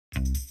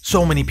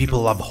So many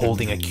people love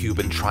holding a cube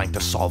and trying to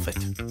solve it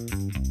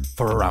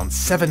for around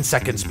 7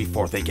 seconds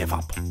before they give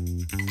up.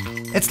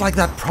 It's like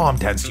that prom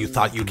dance you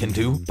thought you can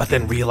do, but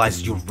then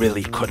realized you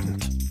really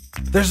couldn't.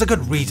 There's a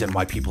good reason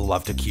why people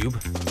love to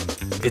cube.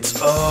 It's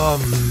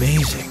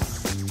amazing.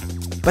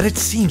 But it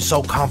seems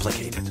so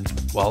complicated.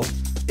 Well,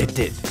 it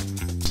did.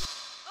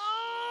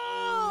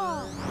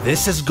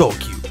 This is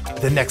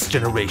GoCube, the next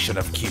generation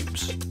of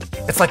cubes.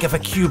 It's like if a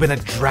cube and a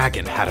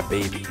dragon had a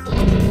baby.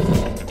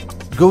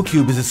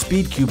 GoCube is a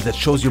speed cube that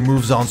shows your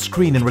moves on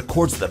screen and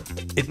records them.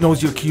 It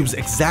knows your cube's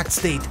exact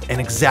state and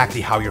exactly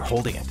how you're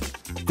holding it.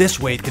 This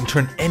way it can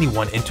turn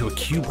anyone into a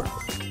cuber,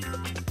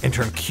 and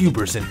turn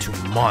cubers into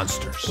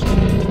monsters.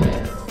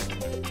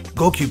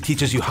 GoCube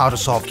teaches you how to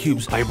solve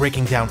cubes by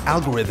breaking down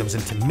algorithms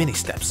into mini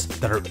steps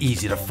that are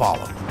easy to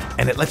follow,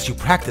 and it lets you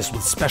practice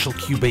with special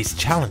cube-based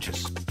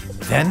challenges.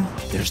 Then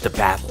there's the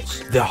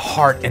battles, the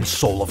heart and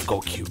soul of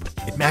GoCube.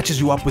 It matches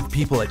you up with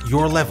people at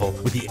your level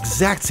with the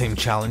exact same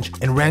challenge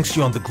and ranks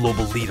you on the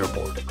global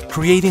leaderboard,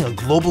 creating a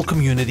global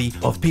community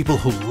of people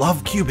who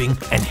love cubing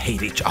and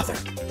hate each other.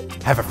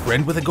 Have a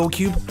friend with a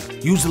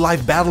GoCube? Use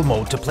live battle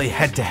mode to play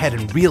head-to-head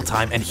in real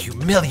time and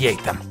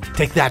humiliate them.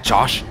 Take that,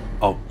 Josh.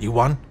 Oh, you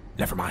won?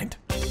 Never mind.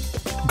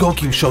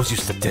 GoCube shows you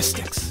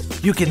statistics.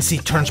 You can see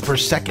turns per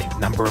second,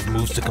 number of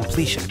moves to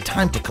completion,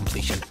 time to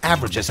completion,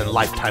 averages, and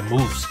lifetime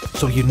moves,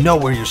 so you know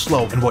where you're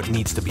slow and what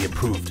needs to be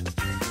improved.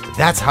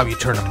 That's how you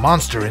turn a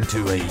monster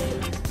into a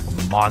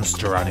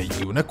monster on a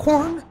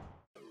unicorn?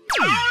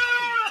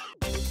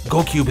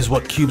 GoCube is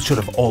what cubes should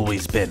have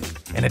always been,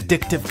 an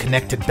addictive,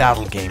 connected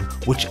battle game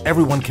which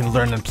everyone can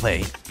learn and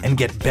play and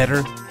get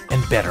better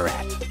and better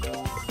at.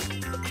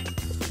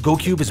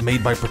 GoCube is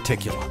made by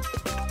Particula,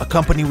 a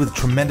company with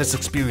tremendous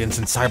experience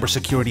in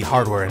cybersecurity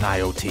hardware and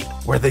IoT,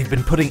 where they've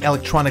been putting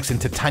electronics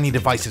into tiny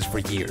devices for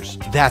years.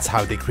 That's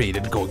how they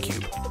created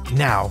GoCube.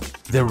 Now,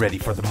 they're ready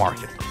for the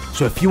market.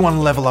 So if you want to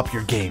level up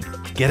your game,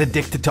 get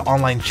addicted to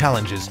online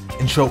challenges,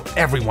 and show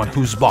everyone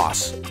who's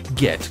boss,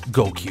 get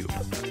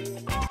GoCube.